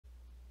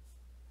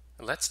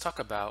Let's talk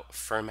about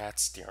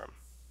Fermat's theorem.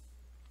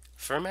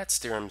 Fermat's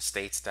theorem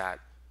states that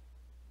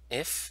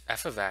if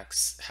f of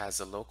x has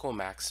a local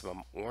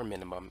maximum or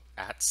minimum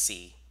at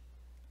c,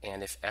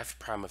 and if f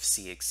prime of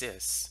c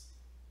exists,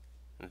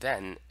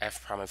 then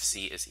f prime of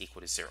c is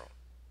equal to 0.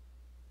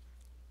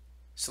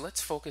 So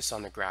let's focus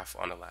on the graph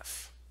on the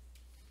left.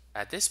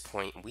 At this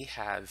point, we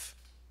have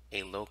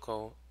a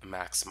local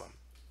maximum.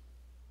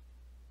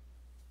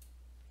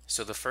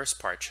 So the first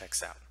part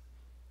checks out.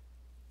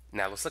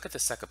 Now let's look at the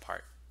second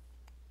part.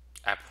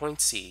 At point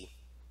C,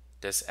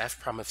 does f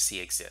prime of c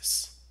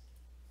exist?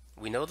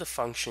 We know the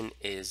function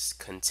is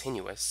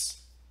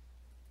continuous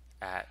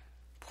at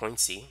point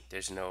C.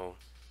 There's no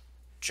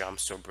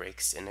jumps or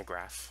breaks in the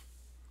graph.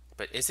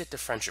 But is it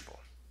differentiable?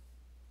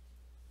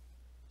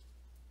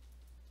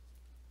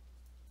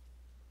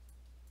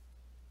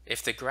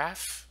 If the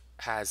graph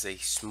has a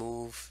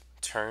smooth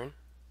turn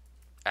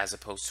as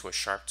opposed to a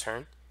sharp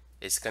turn,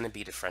 it's going to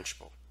be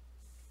differentiable.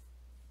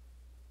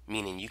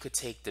 Meaning you could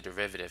take the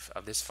derivative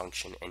of this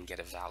function and get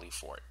a value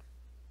for it.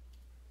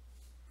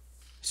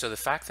 So the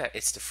fact that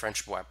it's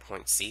differentiable at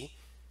point C,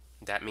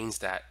 that means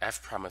that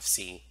f prime of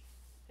c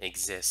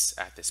exists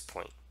at this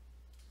point.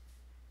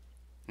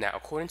 Now,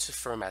 according to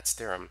Fermat's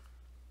theorem,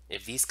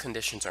 if these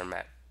conditions are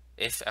met,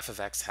 if f of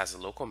x has a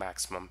local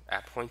maximum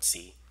at point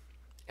C,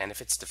 and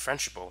if it's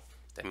differentiable,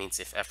 that means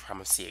if f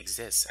prime of c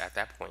exists at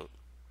that point,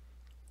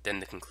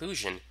 then the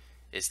conclusion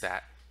is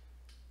that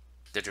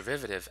the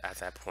derivative at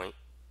that point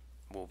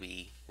will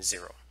be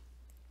 0.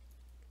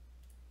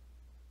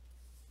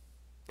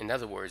 In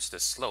other words, the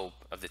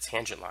slope of the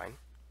tangent line,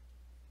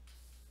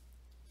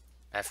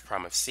 f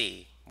prime of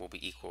c, will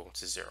be equal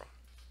to 0.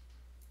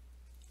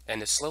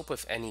 And the slope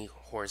of any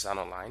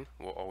horizontal line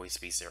will always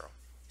be 0.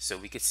 So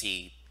we could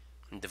see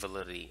the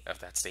validity of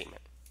that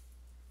statement.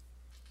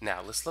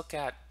 Now let's look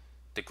at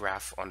the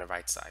graph on the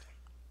right side.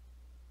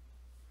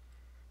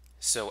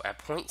 So at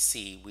point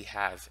C, we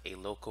have a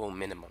local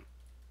minimum.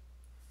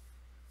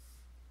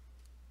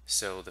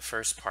 So the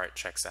first part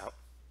checks out.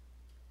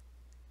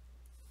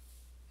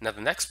 Now the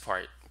next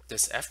part,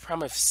 does f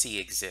prime of c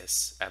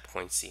exist at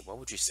point C? What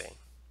would you say?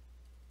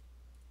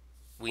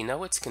 We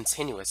know it's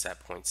continuous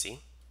at point C.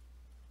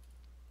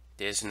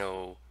 There's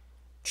no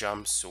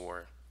jumps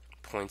or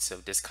points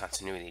of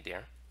discontinuity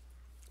there.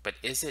 But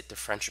is it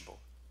differentiable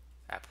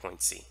at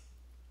point C?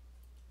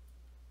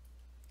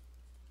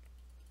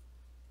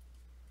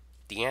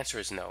 The answer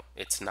is no,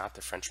 it's not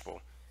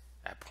differentiable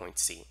at point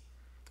C.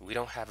 We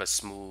don't have a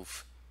smooth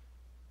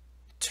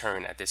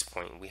turn at this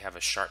point, we have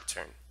a sharp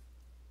turn.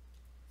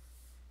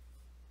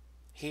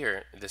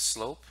 Here, the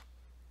slope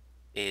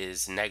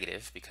is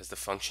negative because the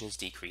function is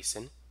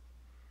decreasing,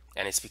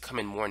 and it's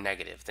becoming more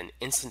negative. Then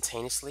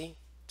instantaneously,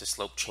 the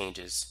slope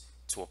changes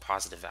to a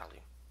positive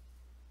value.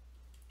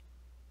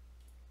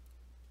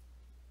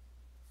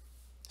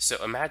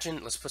 So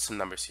imagine, let's put some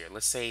numbers here.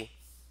 Let's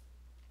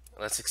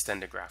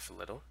extend the graph a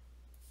little.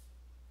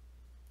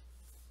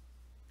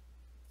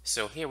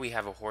 So here we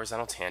have a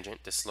horizontal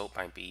tangent. The slope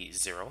might be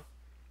 0.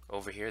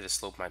 Over here, the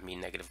slope might be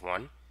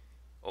 -1.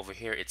 Over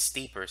here, it's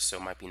steeper, so it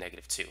might be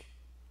 -2.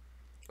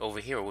 Over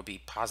here, it would be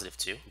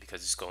 +2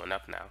 because it's going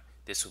up now.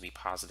 This would be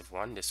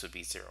 +1. This would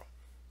be 0.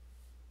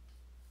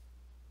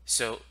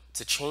 So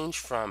to change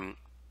from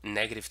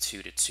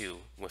 -2 to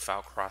 2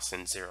 without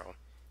crossing 0,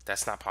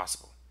 that's not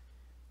possible.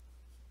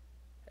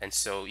 And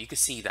so you can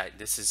see that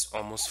this is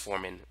almost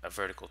forming a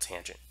vertical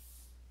tangent.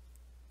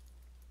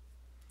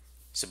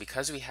 So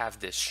because we have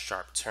this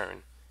sharp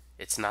turn,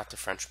 it's not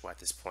differentiable at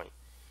this point.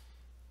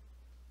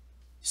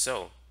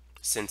 So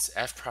since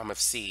f prime of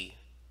c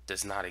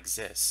does not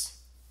exist,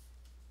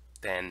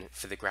 then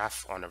for the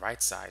graph on the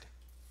right side,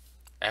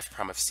 f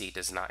prime of c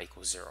does not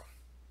equal 0.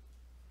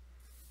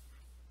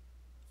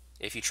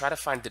 If you try to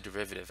find the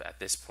derivative at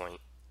this point,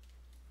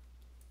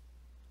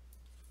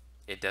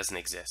 it doesn't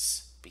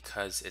exist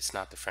because it's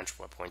not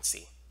differentiable at point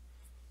C.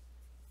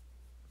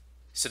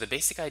 So the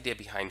basic idea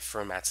behind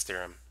Fermat's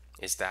theorem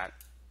is that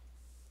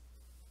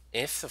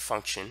if the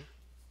function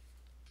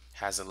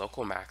has a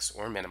local max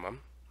or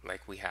minimum,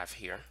 like we have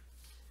here,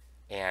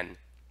 and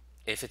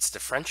if it's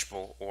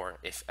differentiable, or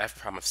if f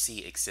prime of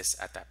c exists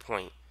at that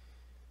point,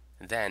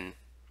 then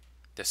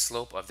the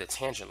slope of the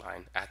tangent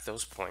line at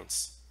those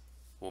points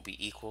will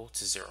be equal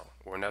to 0.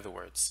 Or in other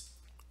words,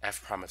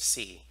 f prime of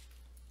c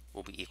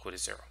will be equal to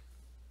 0.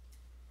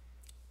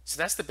 So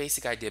that's the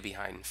basic idea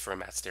behind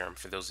Fermat's theorem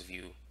for those of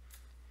you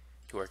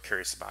who are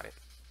curious about it.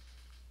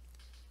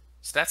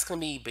 So that's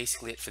going to be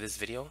basically it for this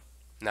video.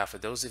 Now for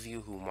those of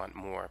you who want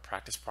more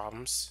practice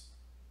problems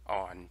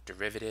on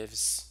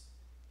derivatives,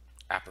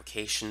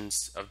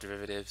 applications of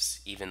derivatives,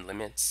 even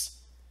limits,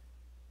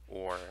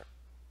 or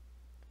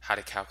how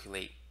to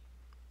calculate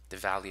the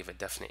value of a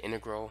definite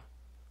integral,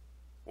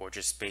 or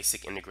just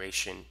basic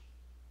integration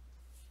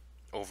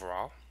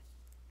overall,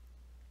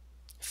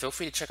 feel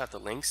free to check out the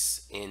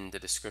links in the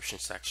description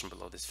section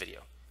below this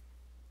video.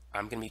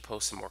 I'm going to be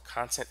posting more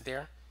content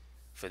there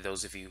for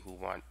those of you who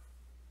want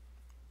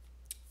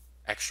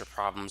extra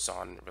problems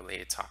on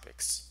related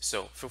topics.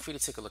 So feel free to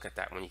take a look at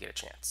that when you get a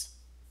chance.